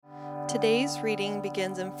Today's reading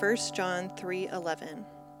begins in 1 John 3:11.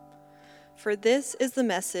 For this is the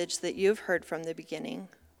message that you have heard from the beginning,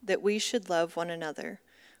 that we should love one another.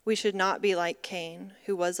 We should not be like Cain,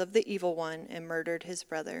 who was of the evil one and murdered his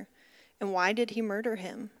brother. And why did he murder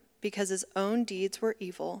him? Because his own deeds were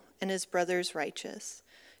evil and his brother's righteous.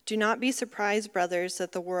 Do not be surprised, brothers,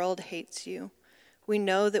 that the world hates you. We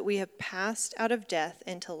know that we have passed out of death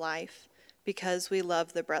into life because we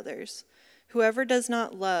love the brothers. Whoever does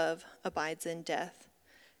not love abides in death.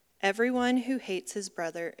 Everyone who hates his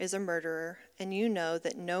brother is a murderer, and you know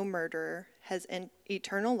that no murderer has an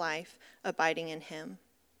eternal life abiding in him.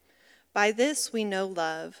 By this we know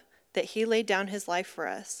love, that he laid down his life for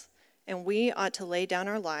us, and we ought to lay down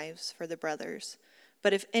our lives for the brothers.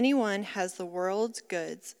 But if anyone has the world's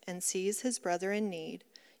goods and sees his brother in need,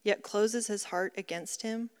 yet closes his heart against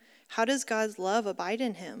him, how does God's love abide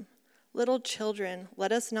in him? Little children,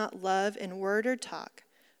 let us not love in word or talk,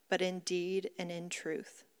 but in deed and in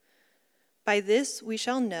truth. By this we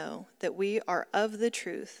shall know that we are of the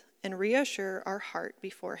truth and reassure our heart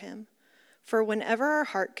before him. For whenever our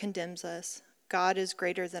heart condemns us, God is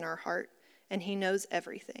greater than our heart, and he knows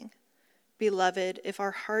everything. Beloved, if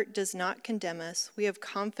our heart does not condemn us, we have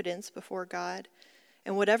confidence before God,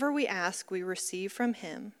 and whatever we ask we receive from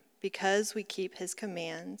him, because we keep his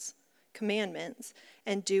commandments,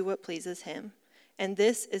 and do what pleases him. And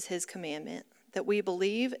this is his commandment, that we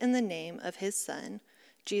believe in the name of his Son,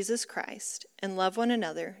 Jesus Christ, and love one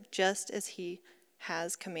another just as he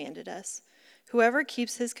has commanded us. Whoever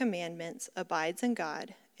keeps his commandments abides in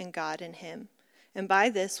God, and God in him. And by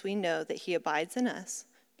this we know that he abides in us,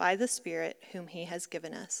 by the Spirit whom he has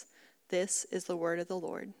given us. This is the word of the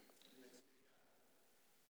Lord.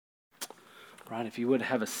 Right, if you would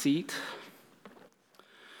have a seat.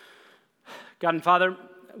 God and Father,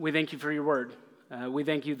 we thank you for your word. We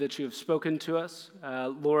thank you that you have spoken to us.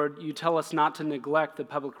 Lord, you tell us not to neglect the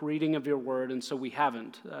public reading of your word, and so we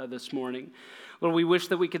haven't this morning. Lord, we wish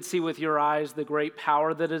that we could see with your eyes the great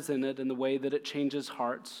power that is in it and the way that it changes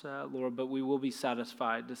hearts, Lord, but we will be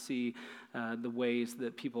satisfied to see the ways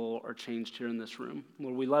that people are changed here in this room.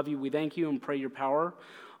 Lord, we love you, we thank you, and pray your power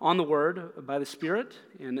on the word by the Spirit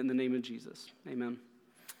and in the name of Jesus. Amen.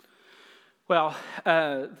 Well,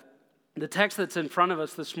 the text that's in front of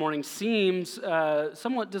us this morning seems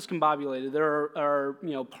somewhat discombobulated. There are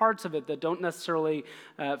parts of it that don't necessarily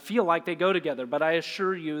feel like they go together, but I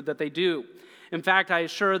assure you that they do. In fact, I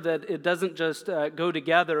assure that it doesn't just go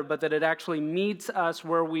together, but that it actually meets us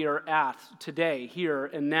where we are at today, here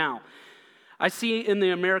and now. I see in the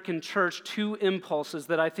American church two impulses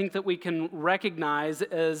that I think that we can recognize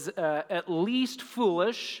as at least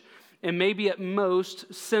foolish and maybe at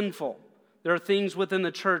most sinful. There are things within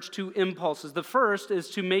the church, two impulses. The first is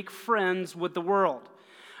to make friends with the world.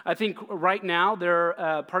 I think right now,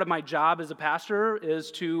 part of my job as a pastor is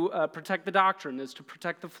to protect the doctrine, is to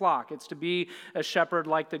protect the flock. It's to be a shepherd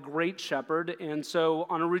like the great shepherd. And so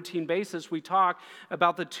on a routine basis, we talk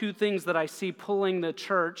about the two things that I see pulling the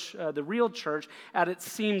church, the real church, at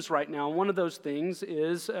its seams right now. One of those things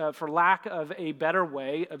is, for lack of a better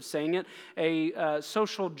way of saying it, a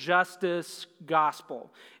social justice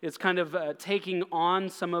gospel. It's kind of taking on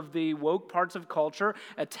some of the woke parts of culture,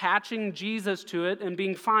 attaching Jesus to it, and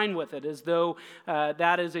being fine with it, as though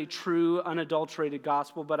that is a true, unadulterated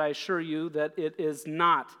gospel, but I assure you that it is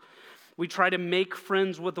not. We try to make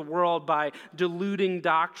friends with the world by diluting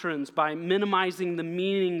doctrines, by minimizing the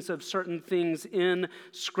meanings of certain things in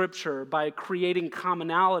Scripture, by creating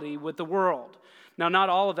commonality with the world. Now, not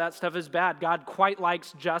all of that stuff is bad. God quite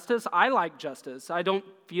likes justice. I like justice. I don't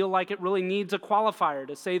feel like it really needs a qualifier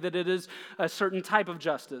to say that it is a certain type of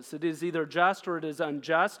justice. It is either just or it is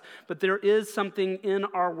unjust. But there is something in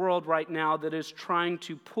our world right now that is trying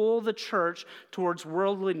to pull the church towards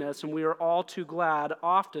worldliness, and we are all too glad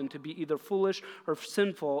often to be either foolish or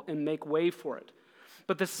sinful and make way for it.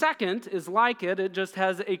 But the second is like it. It just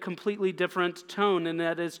has a completely different tone, and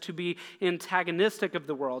that is to be antagonistic of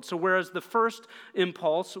the world. So whereas the first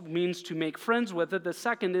impulse means to make friends with it, the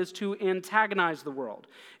second is to antagonize the world.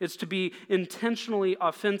 It's to be intentionally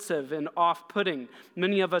offensive and off-putting.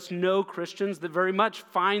 Many of us know Christians that very much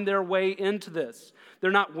find their way into this.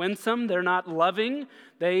 They're not winsome. They're not loving.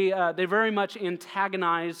 They very much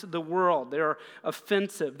antagonize the world. They're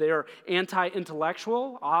offensive. They're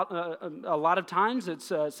anti-intellectual. A lot of times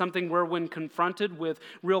it's something where when confronted with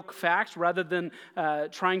real facts, rather than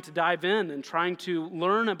trying to dive in and trying to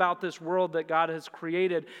learn about this world that God has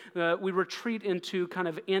created, we retreat into kind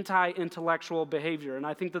of anti-intellectual behavior. And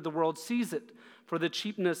I think that the world sees it for the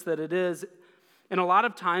cheapness that it is. And a lot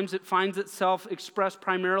of times it finds itself expressed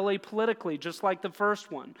primarily politically, just like the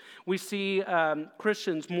first one. We see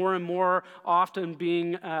Christians more and more often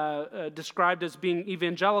being described as being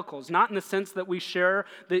evangelicals, not in the sense that we share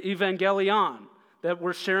the evangelion, that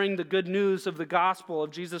we're sharing the good news of the gospel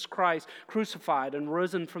of Jesus Christ crucified and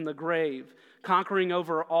risen from the grave, conquering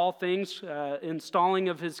over all things, installing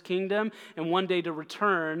of his kingdom, and one day to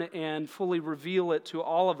return and fully reveal it to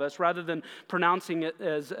all of us. Rather than pronouncing it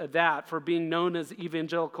as that, for being known as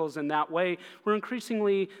evangelicals in that way, we're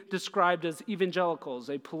increasingly described as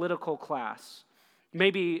evangelicals, a political class.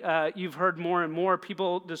 Maybe you've heard more and more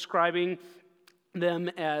people describing them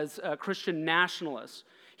as Christian nationalists.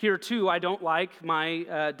 Here, too, I don't like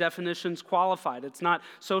my definitions qualified. It's not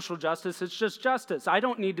social justice, it's just justice. I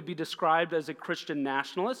don't need to be described as a Christian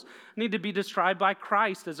nationalist. I need to be described by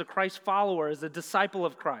Christ as a Christ follower, as a disciple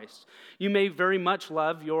of Christ. You may very much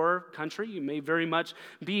love your country. You may very much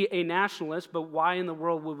be a nationalist, but why in the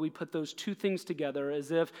world would we put those two things together as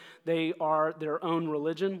if they are their own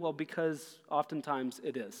religion? Well, because oftentimes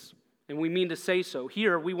it is. And we mean to say so.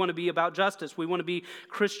 Here, we want to be about justice. We want to be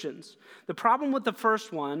Christians. The problem with the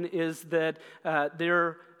first one is that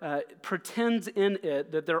there pretends in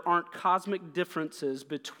it that there aren't cosmic differences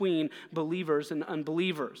between believers and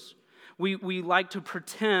unbelievers. We like to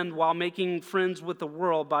pretend while making friends with the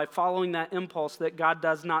world by following that impulse that God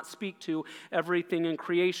does not speak to everything in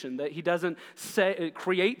creation, that he doesn't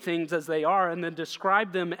create things as they are and then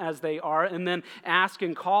describe them as they are and then ask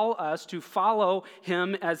and call us to follow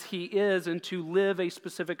him as he is and to live a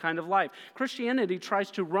specific kind of life. Christianity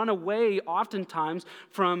tries to run away oftentimes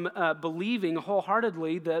from believing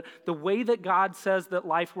wholeheartedly that the way that God says that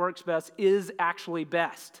life works best is actually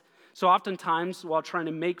best. So oftentimes, while trying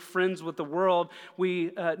to make friends with the world,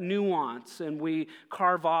 we nuance and we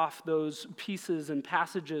carve off those pieces and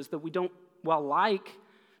passages that we don't like,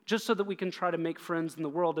 just so that we can try to make friends in the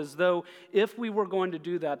world, as though if we were going to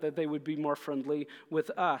do that they would be more friendly with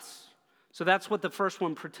us. So that's what the first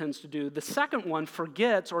one pretends to do. The second one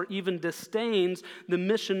forgets or even disdains the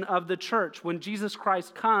mission of the church. When Jesus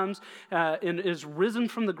Christ comes and is risen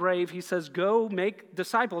from the grave, he says, "Go make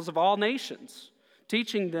disciples of all nations,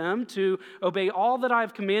 teaching them to obey all that I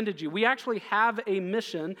have commanded you." We actually have a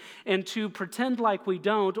mission, and to pretend like we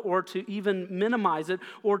don't, or to even minimize it,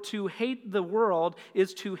 or to hate the world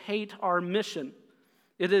is to hate our mission.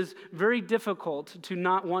 It is very difficult to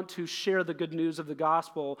not want to share the good news of the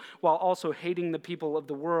gospel while also hating the people of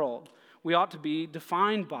the world. We ought to be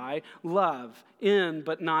defined by love in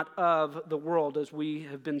but not of the world, as we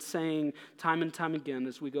have been saying time and time again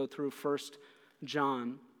as we go through 1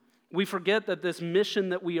 John. We forget that this mission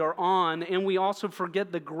that we are on, and we also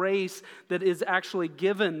forget the grace that is actually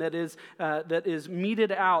given, that is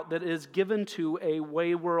meted out, that is given to a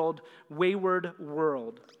wayward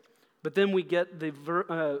world. But then we get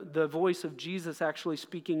the voice of Jesus actually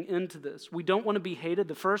speaking into this. We don't want to be hated.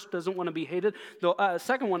 The first doesn't want to be hated. The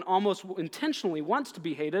second one almost intentionally wants to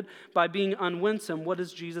be hated by being unwinsome. What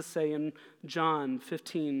does Jesus say in John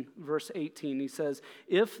 15, verse 18? He says,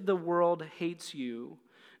 "If the world hates you,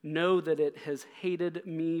 know that it has hated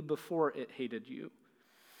me before it hated you.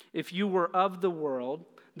 If you were of the world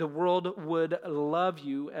would love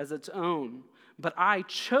you as its own. But I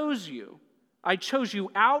chose you. I chose you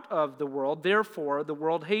out of the world, therefore the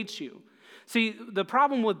world hates you." See, the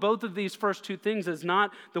problem with both of these first two things is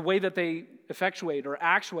not the way that they effectuate or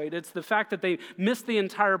actuate. It's the fact that they miss the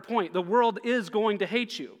entire point. The world is going to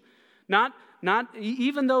hate you. Not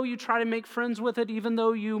even though you try to make friends with it, even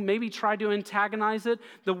though you maybe try to antagonize it,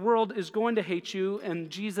 the world is going to hate you,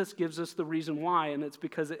 and Jesus gives us the reason why, and it's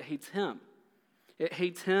because it hates him. It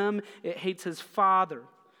hates him, it hates his Father.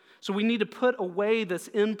 So we need to put away this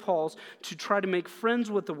impulse to try to make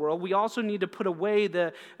friends with the world. We also need to put away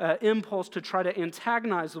the impulse to try to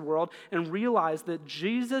antagonize the world and realize that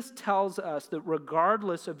Jesus tells us that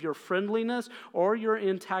regardless of your friendliness or your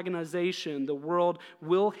antagonization, the world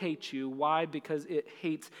will hate you. Why? Because it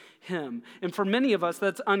hates him. And for many of us,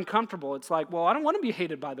 that's uncomfortable. It's like, well, I don't want to be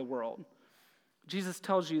hated by the world. Jesus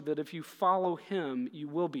tells you that if you follow him, you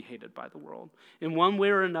will be hated by the world. In one way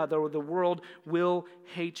or another, the world will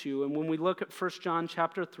hate you. And when we look at 1 John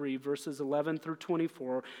chapter 3, verses 11 through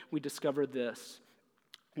 24, we discover this.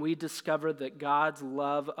 We discover that God's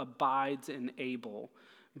love abides in Abel,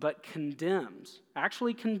 but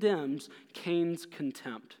actually condemns Cain's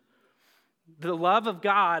contempt. The love of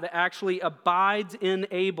God actually abides in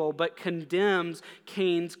Abel, but condemns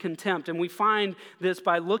Cain's contempt. And we find this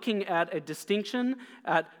by looking at a distinction,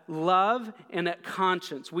 at love, and at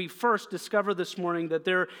conscience. We first discover this morning that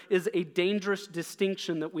there is a dangerous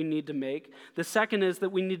distinction that we need to make. The second is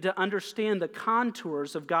that we need to understand the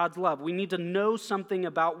contours of God's love. We need to know something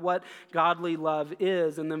about what godly love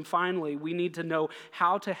is. And then finally, we need to know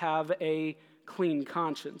how to have a clean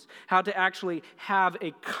conscience, how to actually have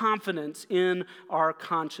a confidence in our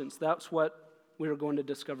conscience. That's what we are going to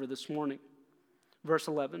discover this morning. Verse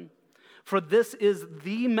 11, for this is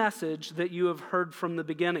the message that you have heard from the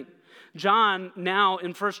beginning. John, now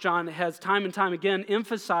in 1 John, has time and time again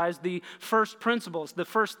emphasized the first principles, the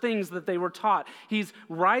first things that they were taught. He's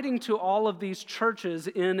writing to all of these churches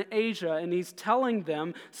in Asia, and he's telling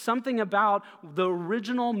them something about the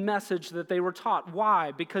original message that they were taught.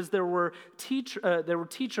 Why? Because there were teachers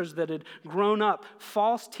that had grown up,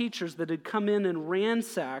 false teachers that had come in and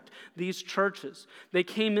ransacked these churches. They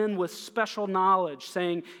came in with special knowledge,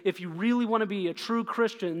 saying, if you really want to be a true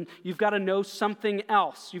Christian, you've got to know something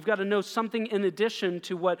else. You've got to know something in addition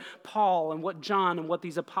to what Paul and what John and what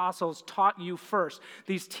these apostles taught you first.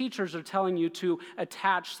 These teachers are telling you to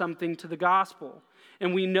attach something to the gospel.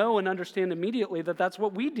 And we know and understand immediately that that's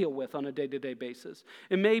what we deal with on a day-to-day basis.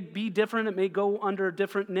 It may be different, it may go under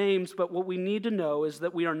different names, but what we need to know is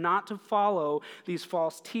that we are not to follow these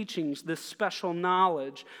false teachings, this special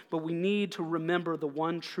knowledge, but we need to remember the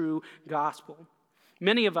one true gospel.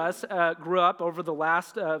 Many of us grew up over the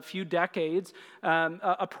last few decades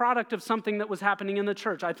a product of something that was happening in the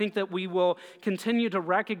church. I think that we will continue to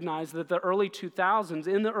recognize that in the early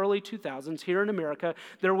 2000s here in America,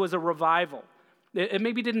 there was a revival. It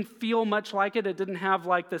maybe didn't feel much like it. It didn't have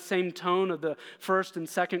like the same tone of the first and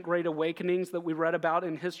second great awakenings that we read about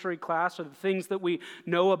in history class, or the things that we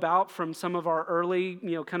know about from some of our early,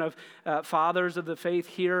 fathers of the faith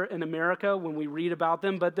here in America when we read about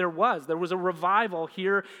them. But there was a revival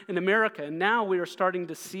here in America. And now we are starting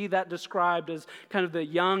to see that described as kind of the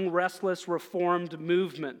young, restless, reformed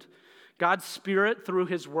movement. God's Spirit, through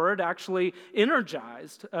His Word, actually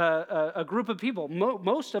energized a group of people,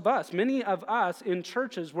 many of us in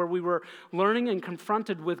churches where we were learning and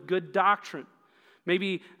confronted with good doctrine.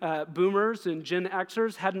 Maybe boomers and Gen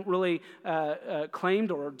Xers hadn't really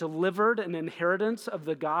claimed or delivered an inheritance of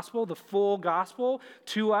the gospel, the full gospel,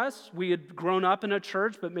 to us. We had grown up in a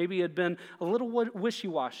church, but maybe had been a little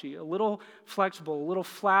wishy-washy, a little flexible, a little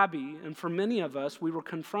flabby. And for many of us, we were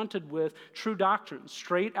confronted with true doctrine,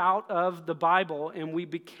 straight out of the Bible, and we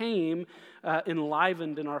became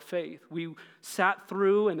enlivened in our faith. We sat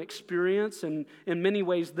through and experienced, and in many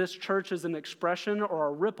ways, this church is an expression or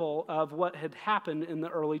a ripple of what had happened in the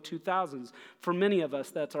early 2000s. For many of us,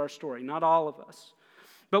 that's our story, not all of us.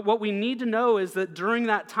 But what we need to know is that during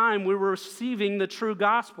that time, we were receiving the true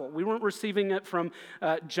gospel. We weren't receiving it from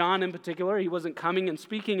John in particular. He wasn't coming and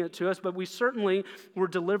speaking it to us, but we certainly were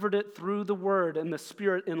delivered it through the Word, and the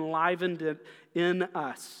Spirit enlivened it in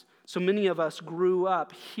us. So many of us grew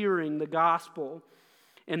up hearing the gospel,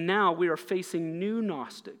 and now we are facing new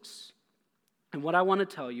Gnostics. And what I want to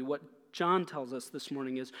tell you, what John tells us this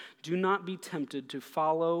morning is, do not be tempted to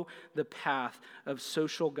follow the path of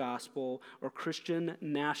social gospel or Christian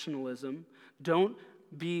nationalism. Don't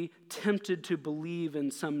be tempted to believe in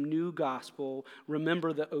some new gospel.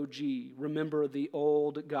 Remember the OG. Remember the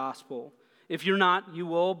old gospel. If you're not, you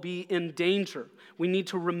will be in danger. We need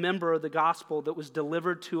to remember the gospel that was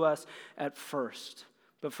delivered to us at first.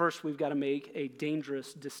 But first, we've got to make a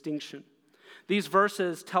dangerous distinction. These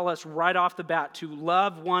verses tell us right off the bat to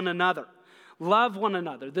love one another. Love one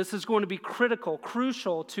another. This is going to be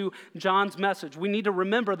crucial to John's message. We need to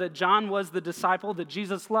remember that John was the disciple that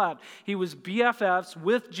Jesus loved. He was BFFs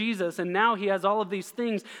with Jesus, and now he has all of these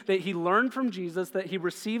things that he learned from Jesus, that he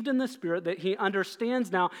received in the Spirit, that he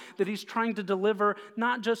understands now, that he's trying to deliver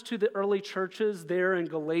not just to the early churches there in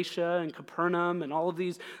Galatia and Capernaum and all of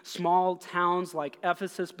these small towns like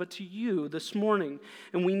Ephesus, but to you this morning.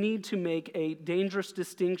 And we need to make a dangerous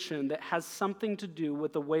distinction that has something to do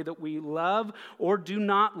with the way that we love or do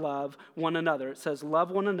not love one another. It says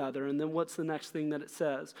love one another, and then what's the next thing that it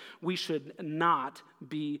says? We should not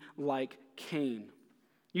be like Cain.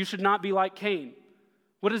 You should not be like Cain.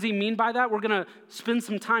 What does he mean by that? We're going to spend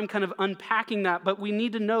some time kind of unpacking that, but we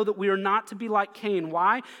need to know that we are not to be like Cain.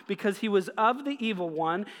 Why? Because he was of the evil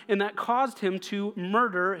one, and that caused him to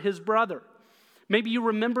murder his brother. Maybe you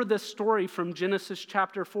remember this story from Genesis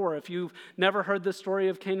chapter 4. If you've never heard the story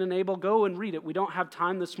of Cain and Abel, go and read it. We don't have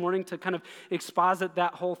time this morning to kind of exposit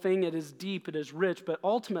that whole thing. It is deep, it is rich, but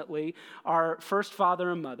ultimately our first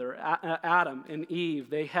father and mother, Adam and Eve,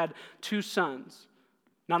 they had two sons.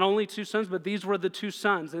 Not only two sons, but these were the two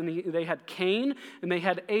sons. And they had Cain and they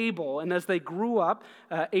had Abel. And as they grew up,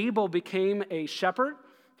 Abel became a shepherd.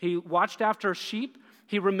 He watched after sheep.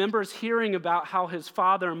 He remembers hearing about how his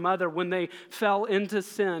father and mother, when they fell into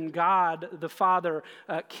sin, God, the Father,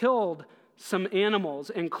 killed some animals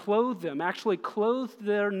and clothed them, actually clothed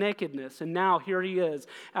their nakedness. And now here he is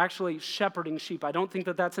actually shepherding sheep. I don't think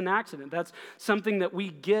that that's an accident. That's something that we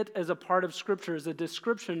get as a part of Scripture, as a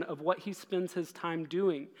description of what he spends his time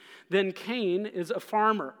doing. Then Cain is a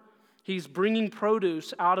farmer. He's bringing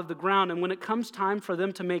produce out of the ground. And when it comes time for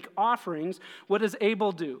them to make offerings, what does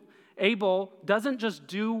Abel do? Abel doesn't just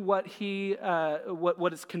do what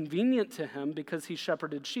is convenient to him because he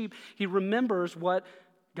shepherded sheep. He remembers what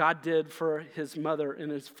God did for his mother and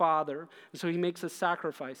his father. And so he makes a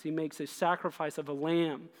sacrifice. He makes a sacrifice of a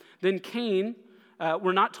lamb. Then Cain,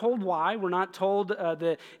 we're not told why. We're not told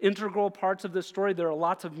the integral parts of this story. There are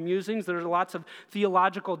lots of musings. There's lots of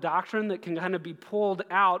theological doctrine that can kind of be pulled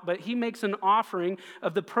out. But he makes an offering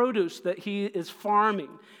of the produce that he is farming.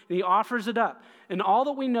 And he offers it up. And all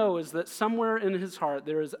that we know is that somewhere in his heart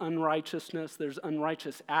there is unrighteousness. There's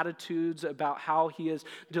unrighteous attitudes about how he is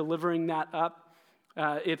delivering that up.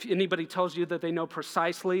 If anybody tells you that they know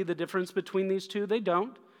precisely the difference between these two, they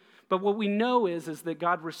don't. But what we know is that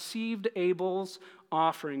God received Abel's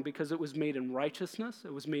offering because it was made in righteousness,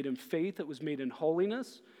 it was made in faith, it was made in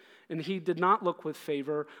holiness. And he did not look with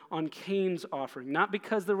favor on Cain's offering, not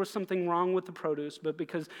because there was something wrong with the produce, but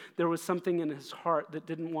because there was something in his heart that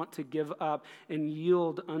didn't want to give up and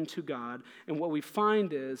yield unto God. And what we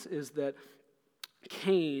find is that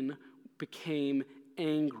Cain became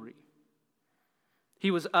angry. He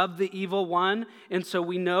was of the evil one, and so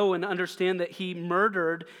we know and understand that he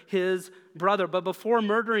murdered his brother. But before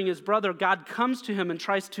murdering his brother, God comes to him and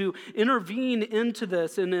tries to intervene into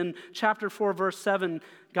this. And in chapter 4, verse 7,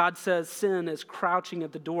 God says, sin is crouching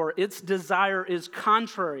at the door. Its desire is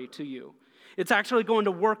contrary to you. It's actually going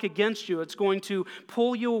to work against you. It's going to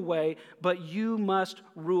pull you away, but you must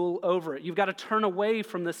rule over it. You've got to turn away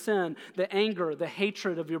from the sin, the anger, the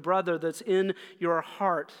hatred of your brother that's in your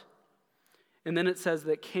heart. And then it says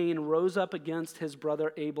that Cain rose up against his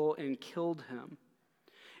brother Abel and killed him.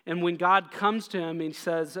 And when God comes to him, he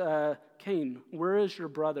says, Cain, where is your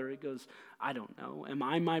brother? He goes, I don't know. Am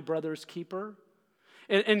I my brother's keeper?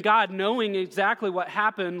 And God, knowing exactly what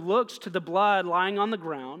happened, looks to the blood lying on the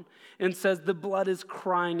ground and says, the blood is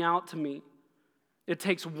crying out to me. It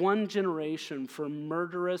takes one generation for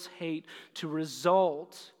murderous hate to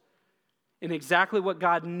result in exactly what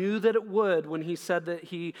God knew that it would when he said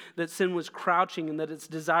that sin was crouching and that its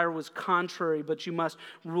desire was contrary, but you must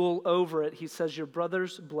rule over it. He says, your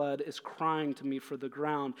brother's blood is crying to me for the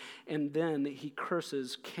ground. And then he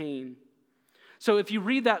curses Cain. So if you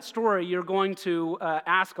read that story, you're going to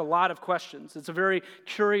ask a lot of questions. It's a very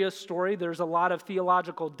curious story. There's a lot of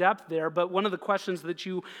theological depth there, but one of the questions that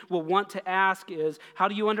you will want to ask is, how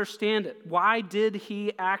do you understand it? Why did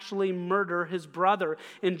he actually murder his brother?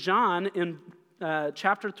 And John, in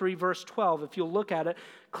chapter 3, verse 12, if you'll look at it,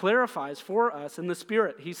 clarifies for us in the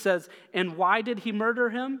Spirit. He says, and why did he murder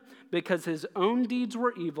him? Because his own deeds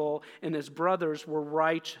were evil and his brothers were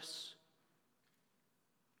righteous.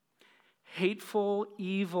 Hateful,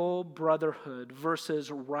 evil brotherhood versus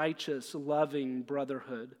righteous, loving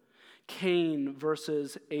brotherhood. Cain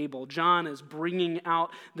versus Abel. John is bringing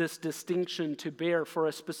out this distinction to bear for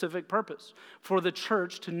a specific purpose, for the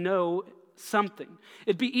church to know something.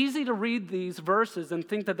 It'd be easy to read these verses and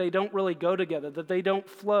think that they don't really go together, that they don't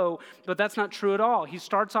flow, but that's not true at all. He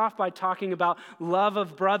starts off by talking about love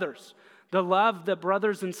of brothers. The love that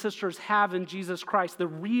brothers and sisters have in Jesus Christ, the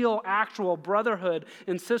real, actual brotherhood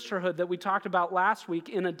and sisterhood that we talked about last week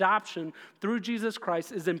in adoption through Jesus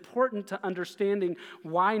Christ is important to understanding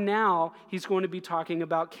why now he's going to be talking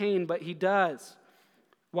about Cain, but he does.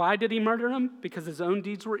 Why did he murder him? Because his own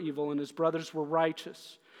deeds were evil and his brothers were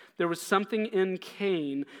righteous. There was something in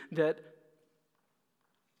Cain that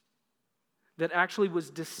actually was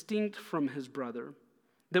distinct from his brother.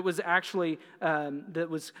 That was actually, that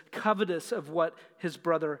was covetous of what his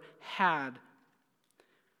brother had.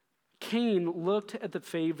 Cain looked at the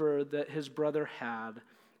favor that his brother had,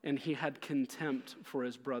 and he had contempt for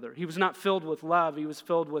his brother. He was not filled with love, he was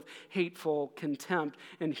filled with hateful contempt.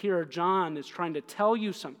 And here John is trying to tell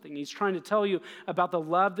you something. He's trying to tell you about the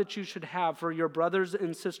love that you should have for your brothers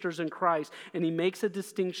and sisters in Christ. And he makes a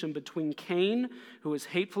distinction between Cain, who is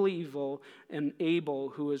hatefully evil, and Abel,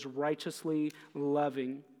 who is righteously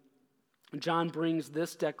loving. John brings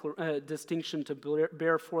this distinction to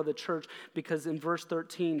bear for the church because in verse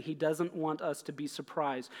 13, he doesn't want us to be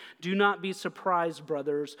surprised. Do not be surprised,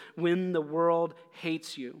 brothers, when the world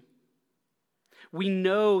hates you. We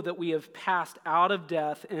know that we have passed out of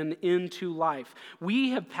death and into life. We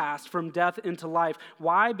have passed from death into life.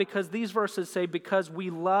 Why? Because these verses say, because we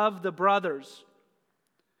love the brothers.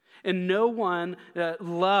 And no one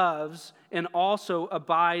loves and also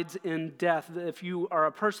abides in death. If you are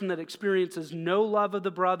a person that experiences no love of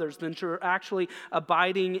the brothers, then you're actually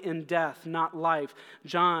abiding in death, not life.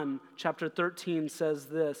 John chapter 13 says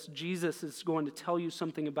this. Jesus is going to tell you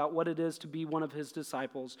something about what it is to be one of his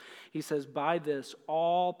disciples. He says, by this,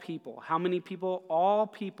 all people, how many people? All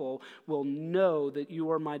people will know that you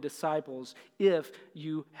are my disciples if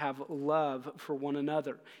you have love for one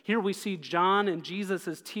another. Here we see John and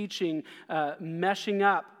Jesus' teaching meshing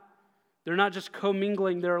up. They're not just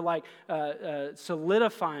commingling, they're like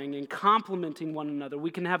solidifying and complementing one another.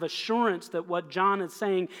 We can have assurance that what John is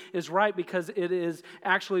saying is right because it is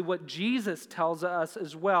actually what Jesus tells us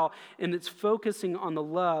as well, and it's focusing on the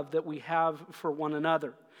love that we have for one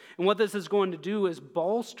another. And what this is going to do is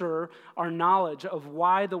bolster our knowledge of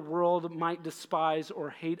why the world might despise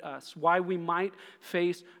or hate us, why we might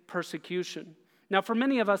face persecution. Now, for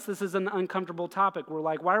many of us, this is an uncomfortable topic. We're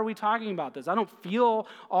like, why are we talking about this? I don't feel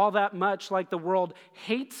all that much like the world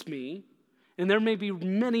hates me, and there may be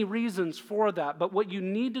many reasons for that. But what you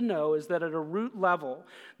need to know is that at a root level,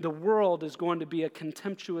 the world is going to be a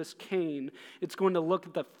contemptuous Cain. It's going to look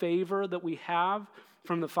at the favor that we have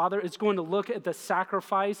from the Father. It's going to look at the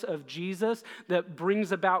sacrifice of Jesus that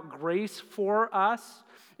brings about grace for us.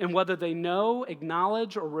 And whether they know,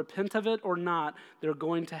 acknowledge, or repent of it or not, they're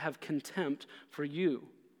going to have contempt for you.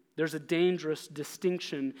 There's a dangerous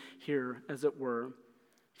distinction here, as it were.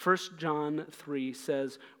 1 John 3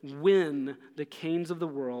 says, when the Cains of the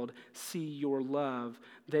world see your love,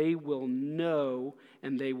 they will know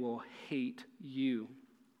and they will hate you.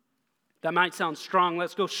 That might sound strong.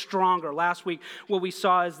 Let's go stronger. Last week, what we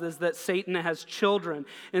saw is that Satan has children,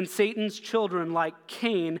 and Satan's children, like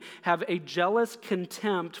Cain, have a jealous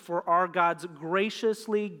contempt for our God's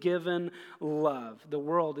graciously given love. The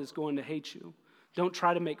world is going to hate you. Don't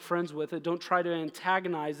try to make friends with it. Don't try to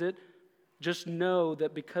antagonize it. Just know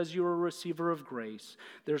that because you're a receiver of grace,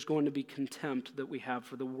 there's going to be contempt that we have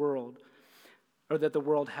for the world, or that the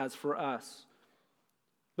world has for us.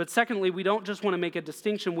 But secondly, we don't just want to make a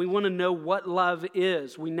distinction. We want to know what love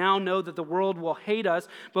is. We now know that the world will hate us,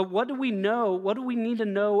 but what do we know? What do we need to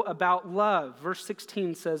know about love? Verse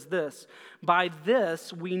 16 says this, by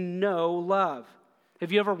this we know love.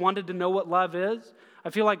 Have you ever wanted to know what love is? I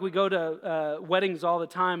feel like we go to weddings all the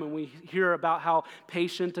time and we hear about how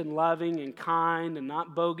patient and loving and kind and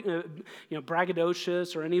not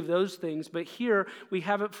braggadocious or any of those things, but here we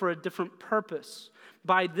have it for a different purpose.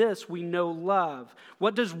 By this we know love.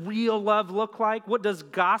 What does real love look like? What does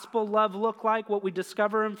gospel love look like? What we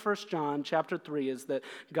discover in 1 John chapter 3 is that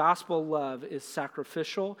gospel love is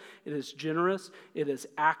sacrificial, it is generous, it is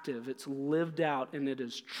active, it's lived out, and it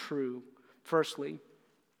is true. Firstly,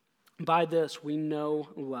 by this we know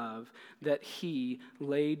love, that he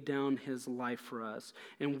laid down his life for us,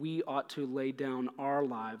 and we ought to lay down our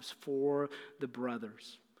lives for the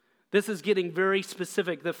brothers. This is getting very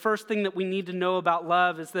specific. The first thing that we need to know about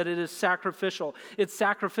love is that it is sacrificial. It's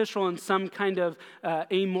sacrificial in some kind of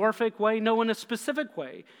amorphic way, no, in a specific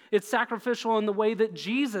way. It's sacrificial in the way that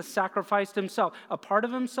Jesus sacrificed himself. A part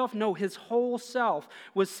of himself? No, his whole self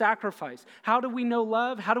was sacrificed. How do we know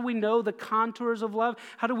love? How do we know the contours of love?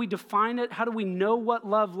 How do we define it? How do we know what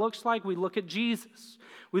love looks like? We look at Jesus.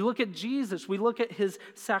 We look at Jesus. We look at his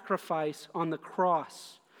sacrifice on the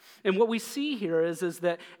cross. And what we see here is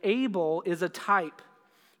that Abel is a type.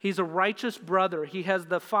 He's a righteous brother. He has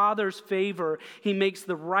the Father's favor. He makes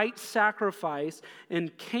the right sacrifice.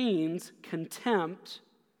 And Cain's contempt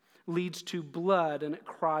leads to blood, and it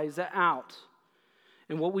cries out.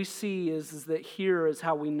 And what we see is that here is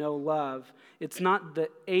how we know love. It's not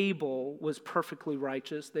that Abel was perfectly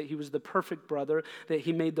righteous, that he was the perfect brother, that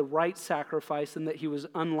he made the right sacrifice, and that he was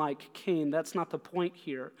unlike Cain. That's not the point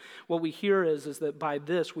here. What we hear is that by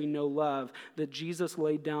this we know love, that Jesus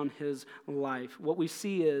laid down his life. What we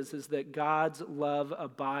see is that God's love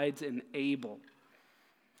abides in Abel.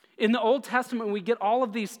 In the Old Testament, we get all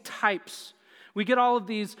of these types. We get all of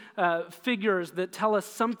these figures that tell us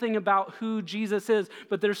something about who Jesus is,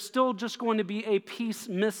 but there's still just going to be a piece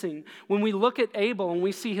missing. When we look at Abel and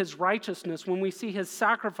we see his righteousness, when we see his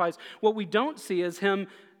sacrifice, what we don't see is him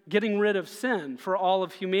getting rid of sin for all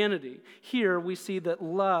of humanity. Here we see that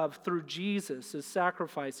love through Jesus'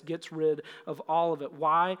 sacrifice gets rid of all of it.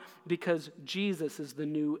 Why? Because Jesus is the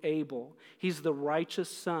new Abel. He's the righteous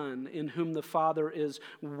Son in whom the Father is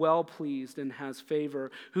well pleased and has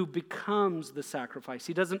favor, who becomes the sacrifice.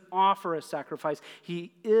 He doesn't offer a sacrifice.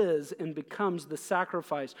 He is and becomes the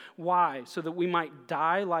sacrifice. Why? So that we might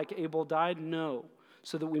die like Abel died? No.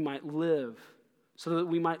 So that we might live. So that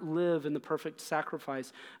we might live in the perfect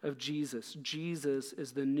sacrifice of Jesus. Jesus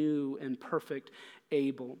is the new and perfect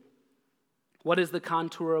Abel. What is the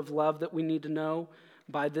contour of love that we need to know?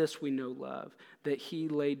 By this we know love, that he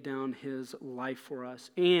laid down his life for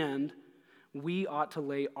us, and we ought to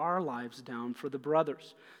lay our lives down for the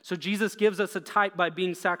brothers. So Jesus gives us a type by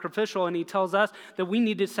being sacrificial, and he tells us that we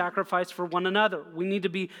need to sacrifice for one another. We need to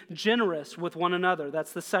be generous with one another.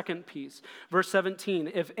 That's the second piece. Verse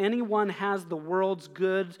 17, if anyone has the world's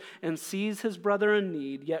goods and sees his brother in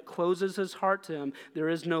need, yet closes his heart to him, there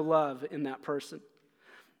is no love in that person.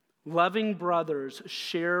 Loving brothers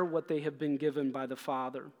share what they have been given by the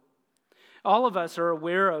Father. All of us are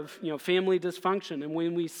aware of, family dysfunction, and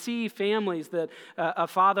when we see families that a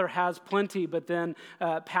father has plenty, but then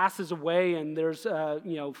passes away, and there's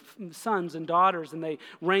sons and daughters, and they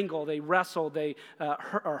wrangle, they wrestle, they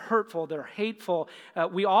are hurtful, they're hateful.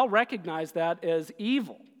 We all recognize that as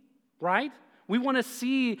evil, right? We want to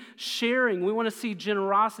see sharing. We want to see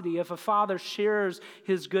generosity. If a father shares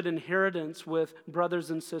his good inheritance with brothers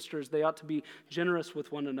and sisters, they ought to be generous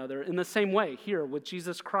with one another. In the same way, here with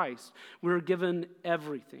Jesus Christ, we're given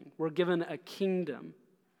everything. We're given a kingdom.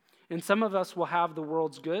 And some of us will have the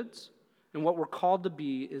world's goods, and what we're called to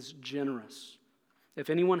be is generous. If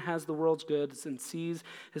anyone has the world's goods and sees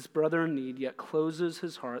his brother in need, yet closes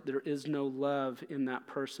his heart, there is no love in that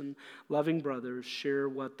person. Loving brothers share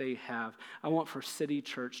what they have. I want for City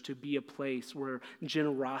Church to be a place where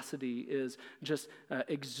generosity is just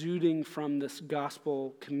exuding from this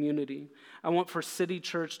gospel community. I want for City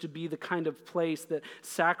Church to be the kind of place that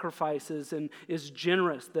sacrifices and is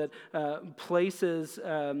generous, that places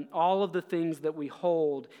all of the things that we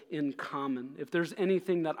hold in common. If there's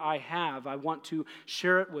anything that I have, I want to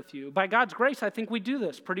share it with you. By God's grace, I think we do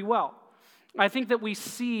this pretty well. I think that we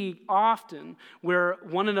see often where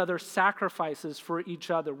one another sacrifices for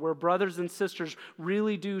each other, where brothers and sisters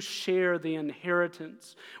really do share the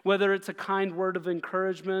inheritance, whether it's a kind word of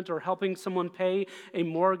encouragement or helping someone pay a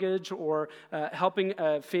mortgage or helping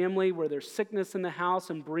a family where there's sickness in the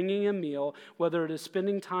house and bringing a meal, whether it is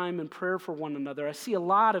spending time in prayer for one another. I see a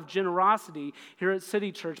lot of generosity here at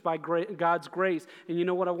City Church by God's grace. And you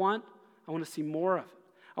know what I want? I want to see more of it.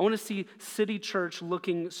 I want to see City Church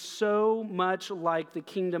looking so much like the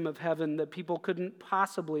kingdom of heaven that people couldn't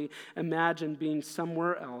possibly imagine being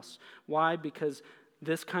somewhere else. Why? Because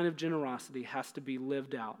this kind of generosity has to be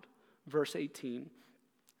lived out. Verse 18,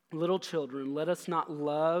 little children, let us not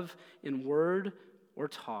love in word or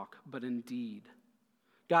talk, but in deed.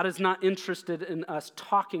 God is not interested in us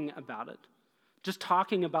talking about it. Just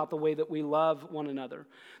talking about the way that we love one another.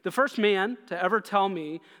 The first man to ever tell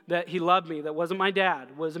me that he loved me, that wasn't my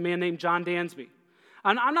dad, was a man named John Dansby.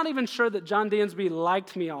 I'm not even sure that John Dansby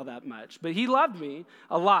liked me all that much, but he loved me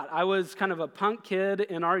a lot. I was kind of a punk kid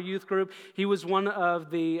in our youth group. He was one of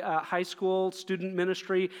the high school student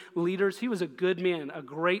ministry leaders. He was a good man, a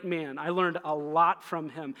great man. I learned a lot from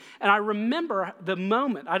him. And I remember the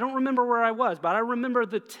moment, I don't remember where I was, but I remember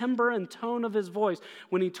the timbre and tone of his voice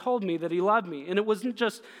when he told me that he loved me. And it wasn't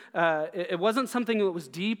just, it wasn't something that was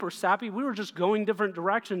deep or sappy. We were just going different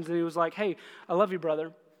directions. And he was like, hey, I love you,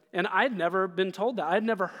 brother. And I'd never been told that. I'd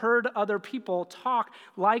never heard other people talk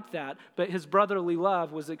like that, but his brotherly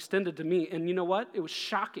love was extended to me. And you know what? It was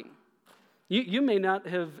shocking. You may not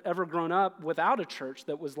have ever grown up without a church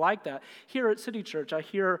that was like that. Here at City Church, I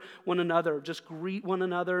hear one another just greet one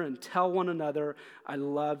another and tell one another, I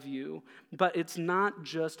love you. But it's not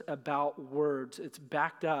just about words. It's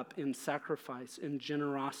backed up in sacrifice and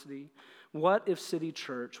generosity. What if City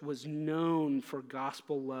Church was known for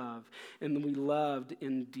gospel love and we loved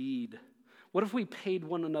in deed? What if we paid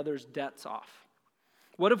one another's debts off?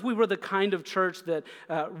 What if we were the kind of church that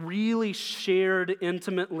really shared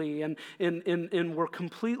intimately and were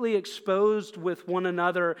completely exposed with one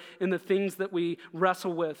another in the things that we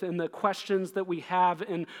wrestle with and the questions that we have,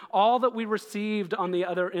 and all that we received on the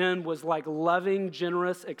other end was like loving,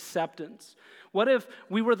 generous acceptance? What if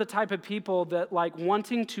we were the type of people that, like,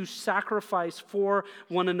 wanting to sacrifice for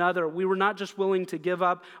one another, we were not just willing to give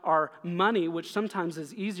up our money, which sometimes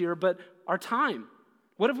is easier, but our time?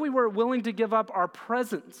 What if we were willing to give up our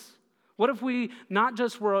presence? What if we not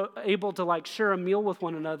just were able to, like, share a meal with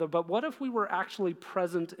one another, but what if we were actually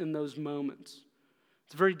present in those moments?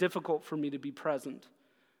 It's very difficult for me to be present.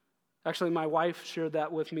 Actually, my wife shared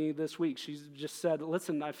that with me this week. She just said,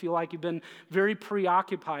 listen, I feel like you've been very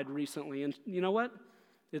preoccupied recently. And you know what?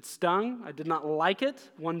 It stung. I did not like it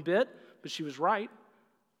one bit, but she was right.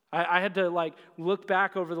 I had to look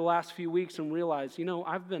back over the last few weeks and realize,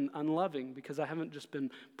 I've been unloving because I haven't just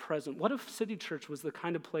been present. What if City Church was the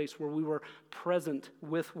kind of place where we were present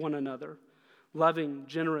with one another, loving,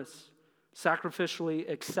 generous, sacrificially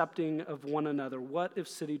accepting of one another? What if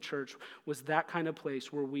City Church was that kind of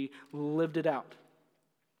place where we lived it out?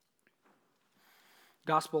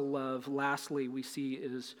 Gospel love, lastly, we see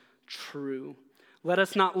is true. Let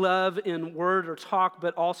us not love in word or talk,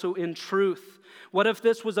 but also in truth. What if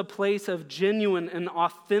this was a place of genuine and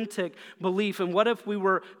authentic belief? And what if we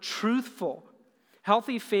were truthful?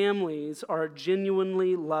 Healthy families are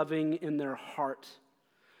genuinely loving in their heart.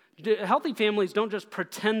 Healthy families don't just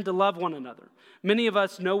pretend to love one another. Many of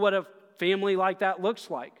us know what a family like that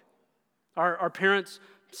looks like. Our parents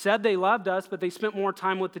said they loved us, but they spent more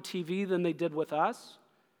time with the TV than they did with us.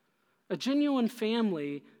 A genuine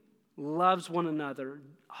family loves one another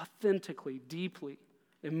authentically, deeply,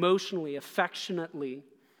 emotionally, affectionately.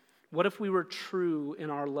 What if we were true in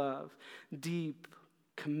our love, deep,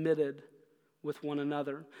 committed with one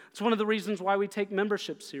another? It's one of the reasons why we take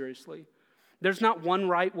membership seriously. There's not one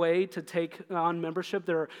right way to take on membership.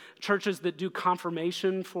 There are churches that do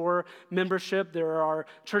confirmation for membership. There are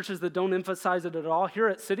churches that don't emphasize it at all. Here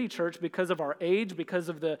at City Church, because of our age, because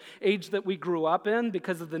of the age that we grew up in,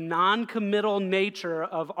 because of the non-committal nature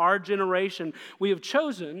of our generation, we have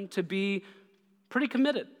chosen to be pretty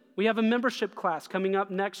committed. We have a membership class coming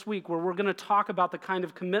up next week where we're going to talk about the kind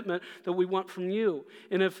of commitment that we want from you.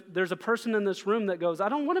 And if there's a person in this room that goes, I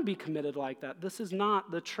don't want to be committed like that, this is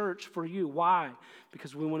not the church for you. Why?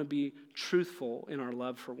 Because we want to be truthful in our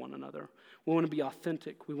love for one another. We want to be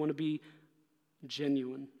authentic. We want to be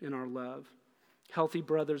genuine in our love. Healthy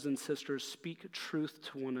brothers and sisters speak truth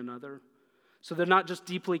to one another. So they're not just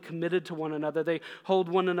deeply committed to one another, they hold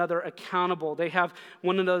one another accountable. They have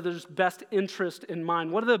one another's best interest in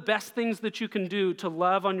mind. One of the best things that you can do to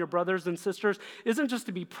love on your brothers and sisters isn't just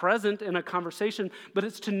to be present in a conversation, but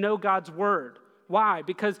it's to know God's word. Why?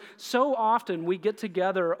 Because so often we get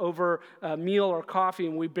together over a meal or coffee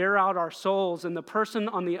and we bear out our souls, and the person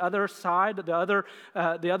on the other side, the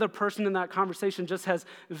other person in that conversation just has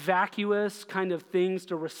vacuous kind of things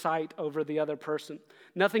to recite over the other person.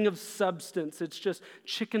 Nothing of substance. It's just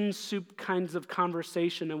chicken soup kinds of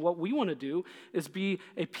conversation. And what we want to do is be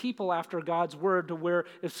a people after God's word, to where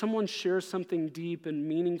if someone shares something deep and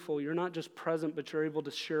meaningful, you're not just present, but you're able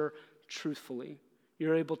to share truthfully.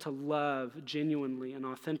 You're able to love genuinely and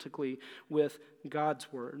authentically with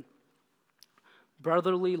God's word.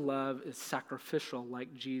 Brotherly love is sacrificial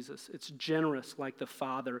like Jesus. It's generous like the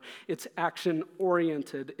Father. It's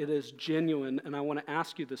action-oriented. It is genuine. And I want to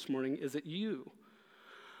ask you this morning, is it you?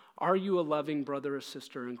 Are you a loving brother or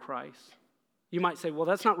sister in Christ? You might say, well,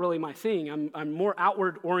 that's not really my thing. I'm more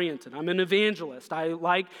outward-oriented. I'm an evangelist. I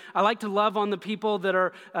like to love on the people that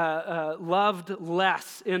are loved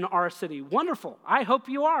less in our city. Wonderful. I hope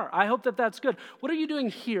you are. I hope that that's good. What are you doing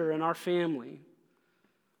here in our family?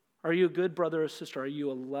 Are you a good brother or sister? Are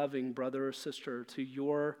you a loving brother or sister to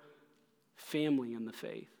your family in the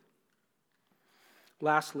faith?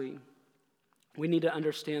 Lastly, we need to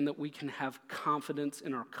understand that we can have confidence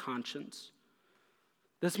in our conscience.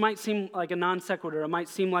 This might seem like a non sequitur. It might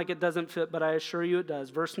seem like it doesn't fit, but I assure you it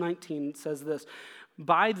does. Verse 19 says this: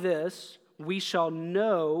 by this we shall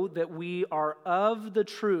know that we are of the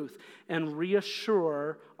truth and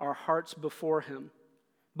reassure our hearts before him.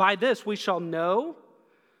 By this we shall know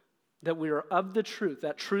that we are of the truth,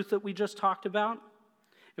 that truth that we just talked about,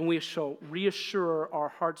 and we shall reassure our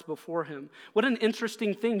hearts before him. What an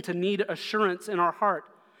interesting thing to need assurance in our heart.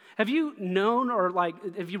 Have you known or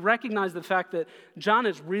have you recognized the fact that John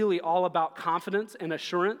is really all about confidence and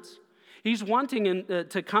assurance? He's wanting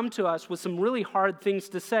to come to us with some really hard things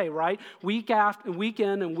to say, right? Week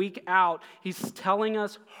in and week out, he's telling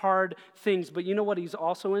us hard things. But you know what he's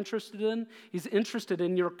also interested in? He's interested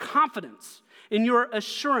in your confidence, in your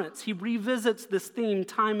assurance. He revisits this theme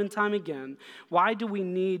time and time again. Why do we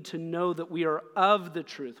need to know that we are of the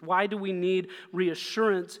truth? Why do we need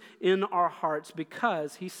reassurance in our hearts?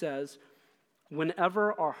 Because, he says,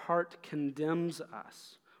 whenever our heart condemns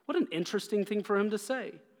us. What an interesting thing for him to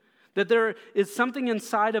say. That there is something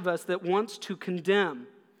inside of us that wants to condemn.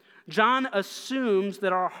 John assumes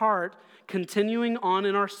that our heart, continuing on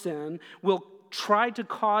in our sin, will try to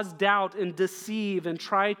cause doubt and deceive and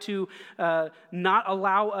try to not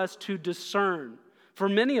allow us to discern. For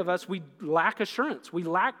many of us, we lack assurance. We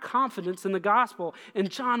lack confidence in the gospel. And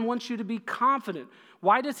John wants you to be confident.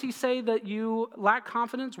 Why does he say that you lack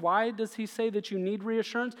confidence? Why does he say that you need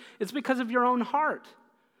reassurance? It's because of your own heart.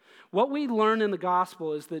 What we learn in the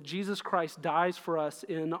gospel is that Jesus Christ dies for us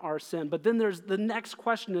in our sin. But then there's the next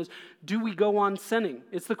question is, do we go on sinning?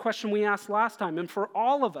 It's the question we asked last time. And for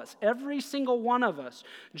all of us, every single one of us,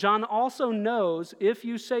 John also knows if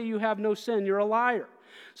you say you have no sin, you're a liar.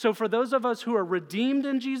 So for those of us who are redeemed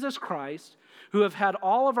in Jesus Christ, who have had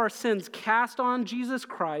all of our sins cast on Jesus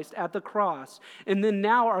Christ at the cross, and then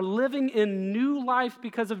now are living in new life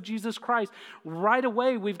because of Jesus Christ, right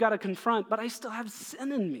away we've got to confront, but I still have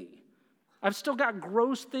sin in me. I've still got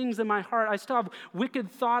gross things in my heart. I still have wicked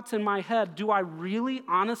thoughts in my head. Do I really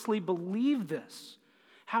honestly believe this?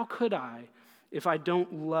 How could I if I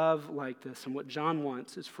don't love like this? And what John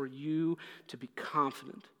wants is for you to be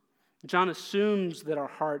confident. John assumes that our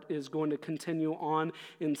heart is going to continue on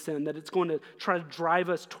in sin, that it's going to try to drive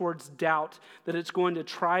us towards doubt, that it's going to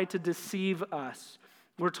try to deceive us.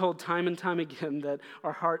 We're told time and time again that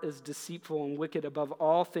our heart is deceitful and wicked above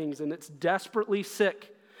all things, and it's desperately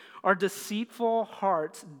sick. Our deceitful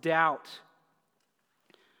hearts doubt.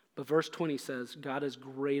 But verse 20 says, God is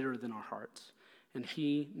greater than our hearts, and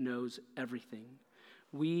he knows everything.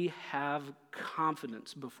 We have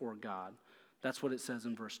confidence before God. That's what it says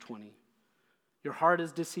in verse 20. Your heart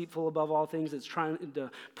is deceitful above all things. It's trying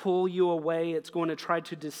to pull you away. It's going to try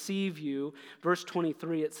to deceive you. Verse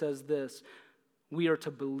 23, it says this, we are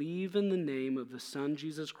to believe in the name of the Son,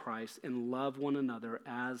 Jesus Christ, and love one another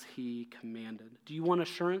as he commanded. Do you want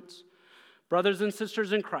assurance? Brothers and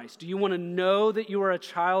sisters in Christ, do you want to know that you are a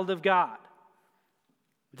child of God?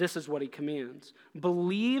 This is what he commands.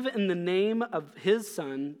 Believe in the name of his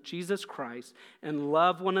Son, Jesus Christ, and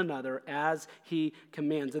love one another as he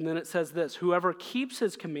commands. And then it says this, whoever keeps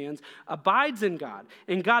his commands abides in God,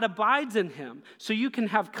 and God abides in him, so you can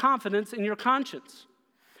have confidence in your conscience.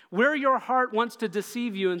 Where your heart wants to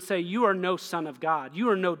deceive you and say, you are no son of God, you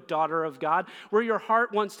are no daughter of God, where your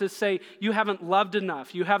heart wants to say, you haven't loved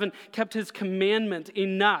enough, you haven't kept his commandment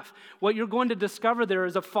enough, what you're going to discover there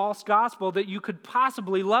is a false gospel that you could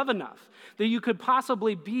possibly love enough, that you could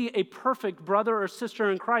possibly be a perfect brother or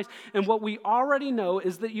sister in Christ. And what we already know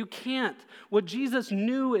is that you can't. What Jesus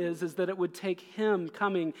knew is that it would take him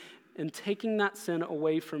coming and taking that sin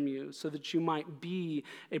away from you so that you might be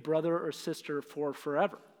a brother or sister for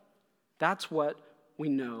forever. That's what we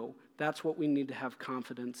know. That's what we need to have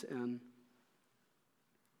confidence in.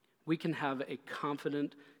 We can have a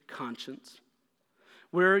confident conscience.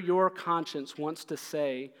 Where your conscience wants to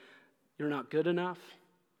say you're not good enough,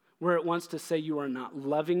 where it wants to say you are not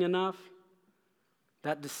loving enough,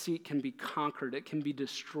 that deceit can be conquered. It can be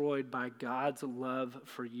destroyed by God's love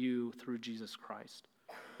for you through Jesus Christ.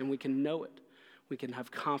 And we can know it. We can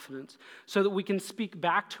have confidence so that we can speak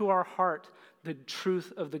back to our heart the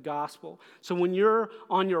truth of the gospel. So when you're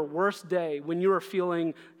on your worst day, when you are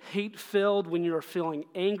feeling hate-filled, when you are feeling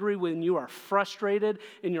angry, when you are frustrated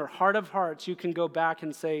in your heart of hearts, you can go back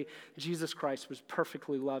and say, Jesus Christ was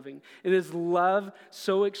perfectly loving. And his love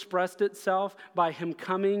so expressed itself by him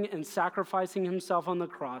coming and sacrificing himself on the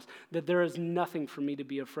cross that there is nothing for me to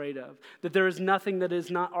be afraid of, that there is nothing that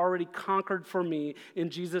is not already conquered for me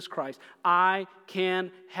in Jesus Christ. I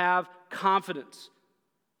can have confidence.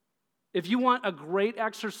 If you want a great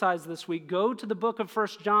exercise this week, go to the book of 1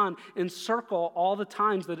 John and circle all the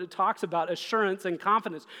times that it talks about assurance and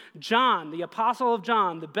confidence. John, the apostle of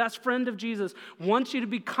John, the best friend of Jesus, wants you to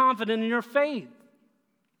be confident in your faith.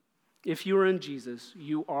 If you are in Jesus,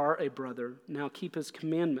 you are a brother. Now keep his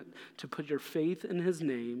commandment to put your faith in his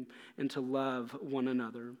name and to love one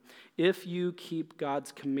another. If you keep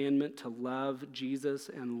God's commandment to love Jesus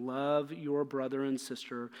and love your brother and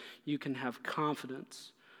sister, you can have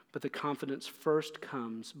confidence. But the confidence first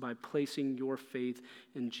comes by placing your faith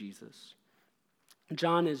in Jesus.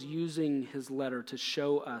 John is using his letter to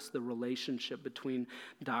show us the relationship between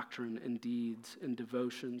doctrine and deeds and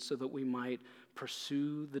devotion so that we might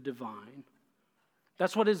pursue the divine.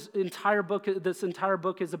 That's what this entire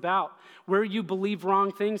book is about. Where you believe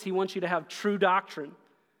wrong things, he wants you to have true doctrine.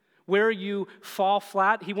 Where you fall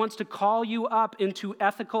flat, he wants to call you up into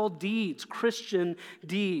ethical deeds, Christian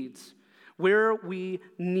deeds. Where we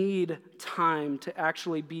need time to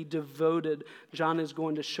actually be devoted, John is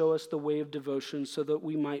going to show us the way of devotion so that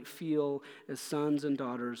we might feel as sons and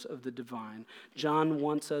daughters of the divine. John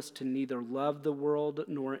wants us to neither love the world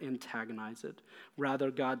nor antagonize it. Rather,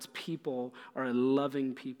 God's people are a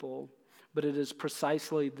loving people. But it is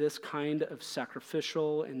precisely this kind of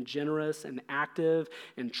sacrificial and generous and active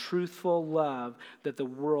and truthful love that the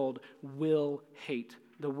world will hate.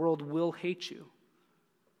 The world will hate you.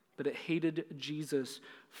 but it hated Jesus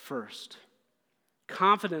first.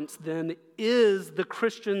 Confidence, then, is the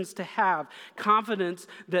Christians to have. Confidence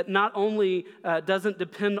that not only doesn't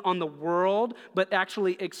depend on the world, but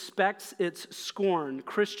actually expects its scorn.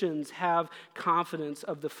 Christians have confidence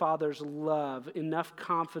of the Father's love, enough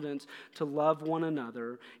confidence to love one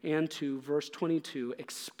another, and to, verse 22,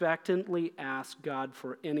 expectantly ask God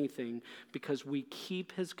for anything because we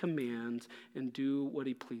keep his commands and do what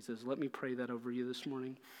he pleases. Let me pray that over you this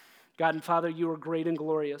morning. God and Father, you are great and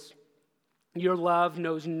glorious. Your love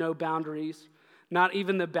knows no boundaries, not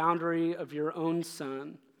even the boundary of your own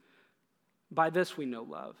Son. By this we know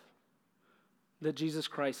love, that Jesus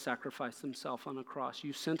Christ sacrificed himself on a cross.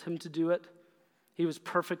 You sent him to do it. He was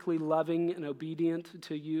perfectly loving and obedient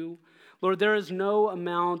to you. Lord, there is no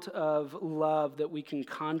amount of love that we can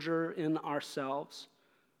conjure in ourselves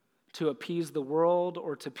to appease the world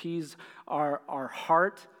or to appease our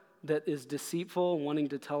heart that is deceitful and wanting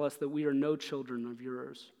to tell us that we are no children of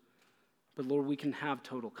yours. But Lord, we can have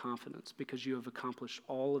total confidence because you have accomplished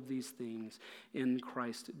all of these things in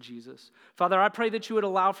Christ Jesus. Father, I pray that you would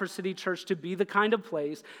allow for City Church to be the kind of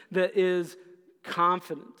place that is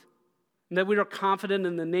confident, and that we are confident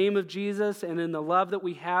in the name of Jesus and in the love that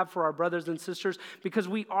we have for our brothers and sisters, because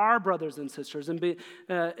we are brothers and sisters, and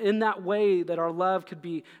in that way that our love could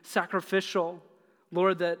be sacrificial.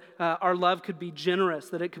 Lord, that our love could be generous,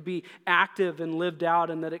 that it could be active and lived out,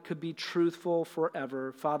 and that it could be truthful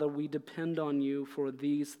forever. Father, we depend on you for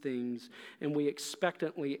these things, and we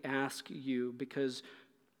expectantly ask you, because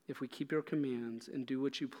if we keep your commands and do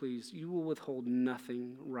what you please, you will withhold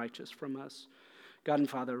nothing righteous from us. God and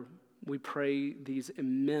Father, we pray these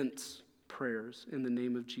immense prayers in the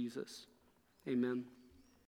name of Jesus. Amen.